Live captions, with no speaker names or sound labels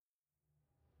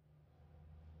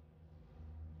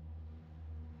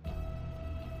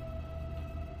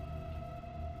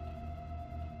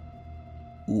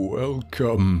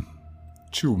Welcome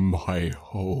to my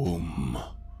home,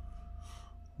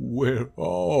 where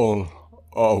all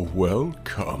are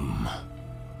welcome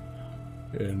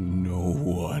and no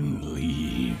one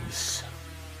leaves.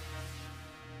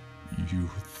 You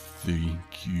think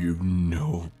you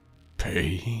know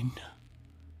pain?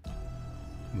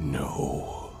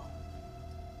 No.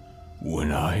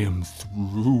 When I am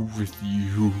through with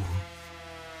you,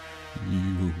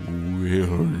 you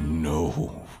will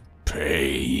know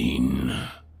pain.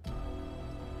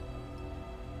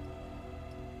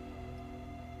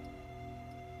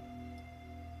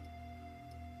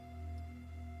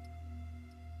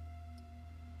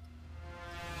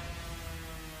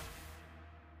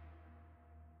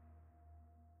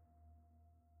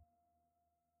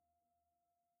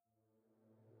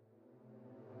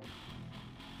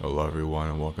 Hello everyone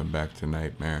and welcome back to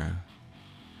Nightmare.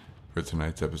 For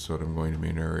tonight's episode, I'm going to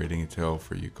be narrating a tale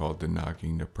for you called The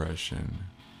Knocking Depression.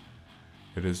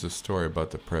 It is a story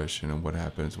about depression and what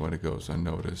happens when it goes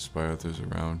unnoticed by others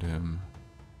around him.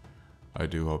 I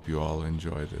do hope you all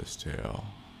enjoy this tale.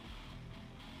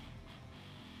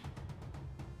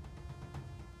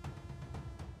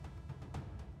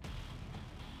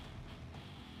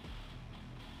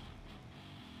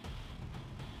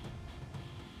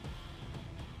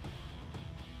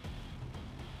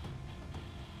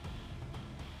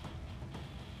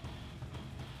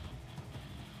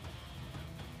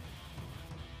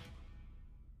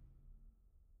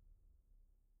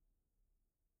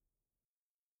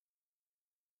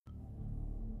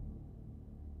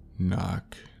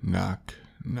 Knock, knock,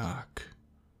 knock.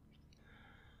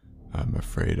 I'm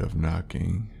afraid of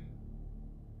knocking.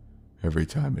 Every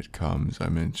time it comes,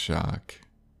 I'm in shock.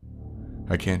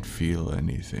 I can't feel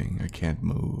anything. I can't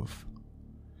move.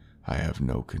 I have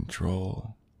no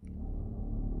control.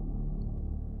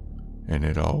 And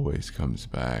it always comes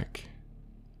back.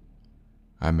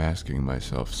 I'm asking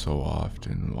myself so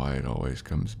often why it always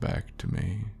comes back to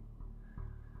me.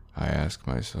 I ask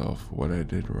myself what I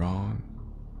did wrong,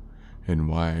 and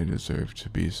why I deserve to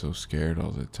be so scared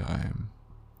all the time.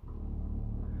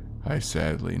 I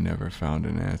sadly never found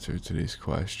an answer to these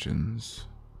questions.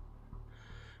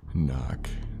 Knock,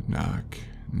 knock,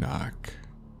 knock.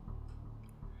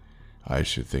 I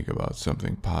should think about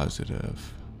something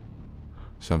positive,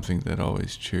 something that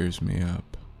always cheers me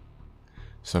up,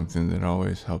 something that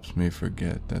always helps me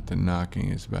forget that the knocking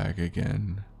is back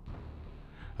again.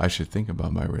 I should think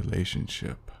about my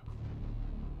relationship.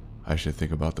 I should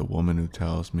think about the woman who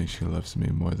tells me she loves me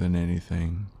more than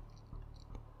anything.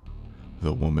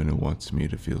 The woman who wants me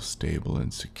to feel stable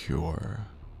and secure.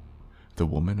 The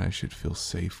woman I should feel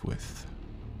safe with.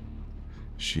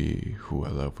 She who I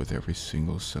love with every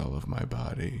single cell of my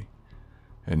body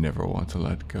and never want to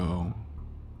let go.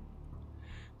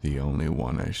 The only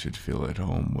one I should feel at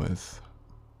home with.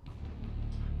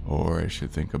 Or I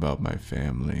should think about my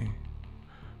family,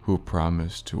 who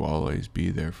promised to always be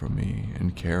there for me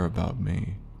and care about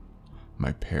me,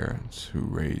 my parents who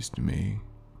raised me,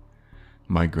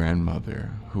 my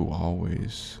grandmother who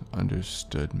always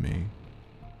understood me,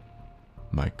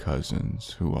 my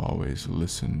cousins who always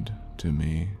listened to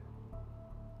me.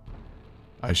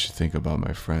 I should think about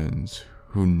my friends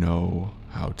who know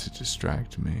how to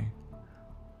distract me.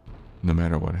 No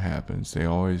matter what happens, they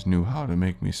always knew how to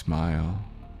make me smile.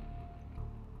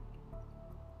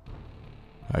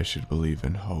 I should believe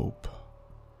in hope,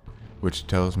 which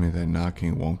tells me that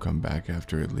knocking won't come back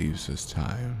after it leaves this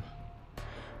time.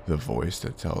 The voice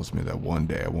that tells me that one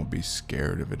day I won't be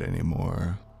scared of it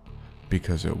anymore,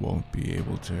 because it won't be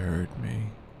able to hurt me.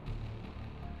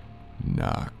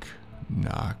 Knock,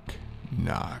 knock,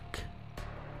 knock.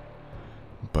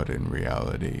 But in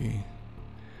reality,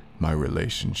 my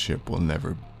relationship will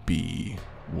never be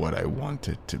what I want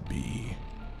it to be.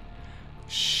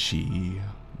 She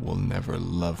will never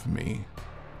love me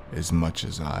as much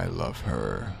as I love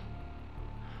her.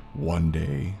 One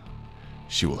day,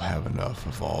 she will have enough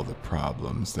of all the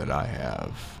problems that I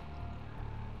have.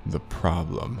 The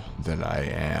problem that I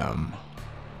am.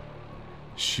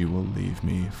 She will leave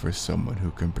me for someone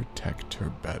who can protect her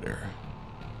better.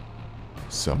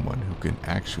 Someone who can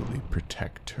actually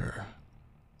protect her.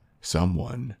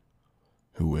 Someone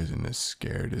who isn't as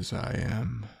scared as I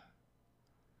am.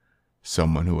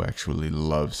 Someone who actually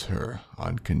loves her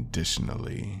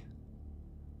unconditionally.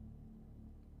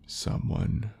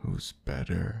 Someone who's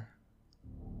better.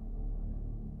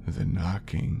 The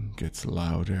knocking gets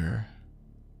louder.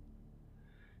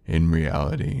 In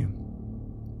reality,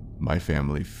 my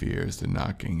family fears the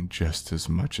knocking just as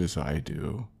much as I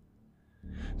do.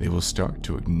 They will start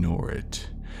to ignore it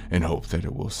and hope that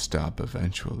it will stop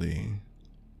eventually.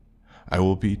 I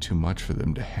will be too much for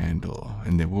them to handle,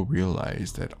 and they will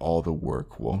realize that all the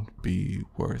work won't be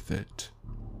worth it.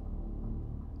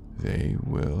 They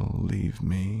will leave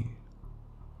me.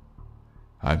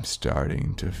 I'm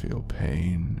starting to feel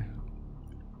pain.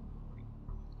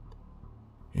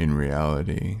 In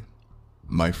reality,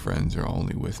 my friends are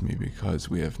only with me because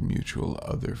we have mutual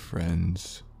other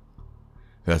friends.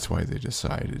 That's why they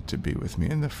decided to be with me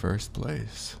in the first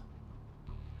place.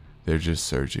 They're just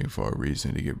searching for a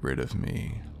reason to get rid of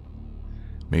me.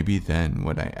 Maybe then,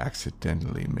 when I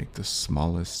accidentally make the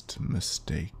smallest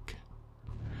mistake,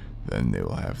 then they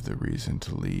will have the reason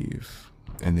to leave,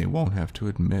 and they won't have to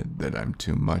admit that I'm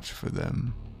too much for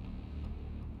them.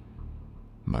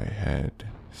 My head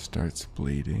starts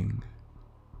bleeding,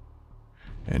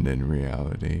 and in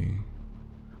reality,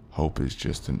 hope is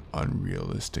just an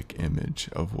unrealistic image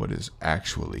of what is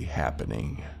actually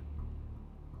happening.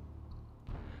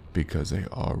 Because I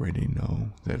already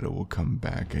know that it will come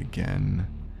back again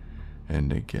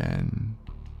and again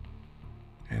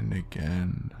and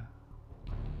again.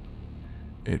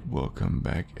 It will come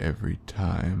back every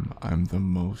time I'm the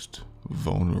most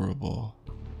vulnerable.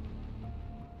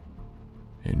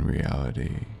 In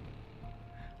reality,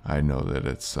 I know that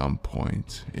at some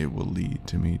point it will lead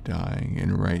to me dying,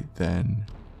 and right then,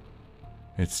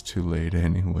 it's too late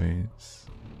anyways.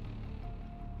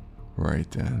 Right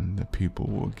then, the people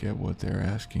will get what they're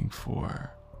asking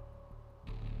for.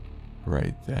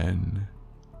 Right then,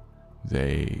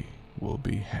 they will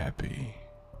be happy.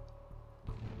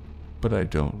 But I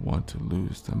don't want to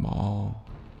lose them all.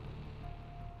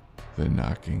 The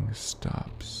knocking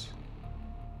stops.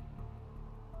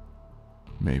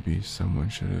 Maybe someone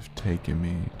should have taken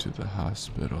me to the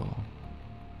hospital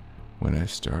when I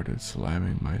started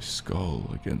slamming my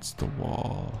skull against the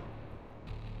wall.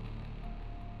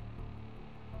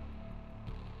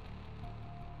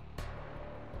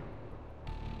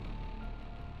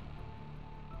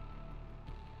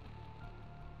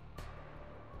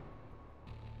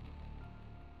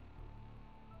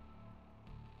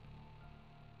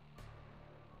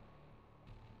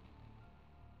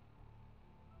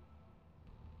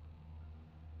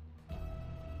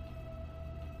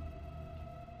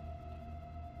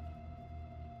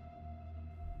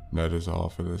 That is all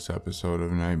for this episode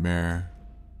of Nightmare.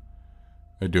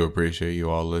 I do appreciate you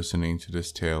all listening to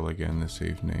this tale again this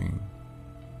evening.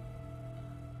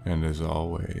 And as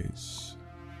always,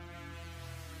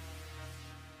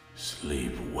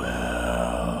 sleep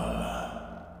well.